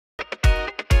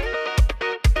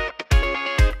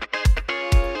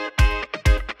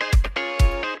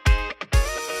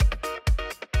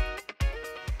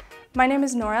My name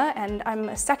is Nora and I'm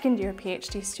a second-year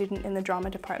PhD student in the drama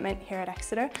department here at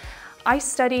Exeter. I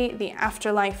study the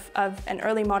afterlife of an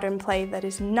early modern play that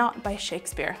is not by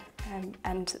Shakespeare,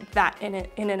 and that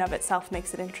in and of itself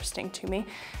makes it interesting to me.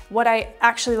 What I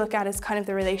actually look at is kind of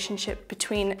the relationship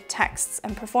between texts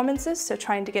and performances, so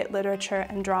trying to get literature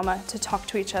and drama to talk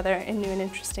to each other in new and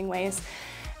interesting ways.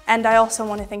 And I also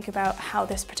want to think about how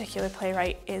this particular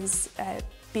playwright is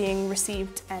being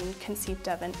received and conceived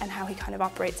of, and how he kind of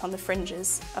operates on the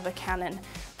fringes of a canon,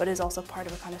 but is also part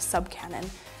of a kind of sub-canon.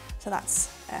 So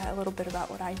that's a little bit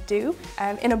about what I do.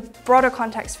 In a broader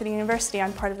context for the university,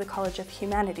 I'm part of the College of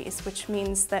Humanities, which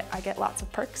means that I get lots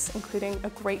of perks, including a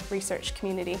great research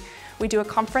community. We do a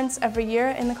conference every year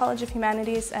in the College of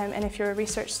Humanities, and if you're a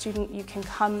research student, you can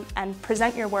come and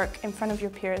present your work in front of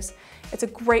your peers. It's a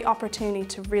great opportunity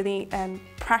to really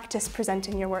practice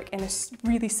presenting your work in a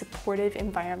really supportive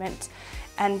environment.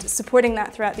 And supporting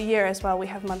that throughout the year as well, we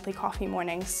have monthly coffee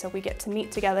mornings, so we get to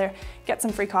meet together, get some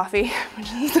free coffee,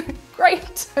 which is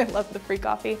great. I love the free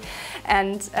coffee.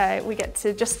 And we get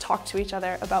to just talk to each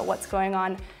other about what's going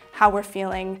on, how we're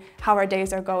feeling, how our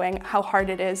days are going, how hard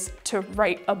it is to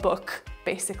write a book,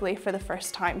 basically, for the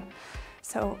first time.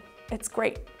 So it's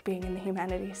great being in the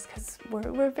humanities because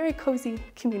we're a very cozy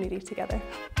community together.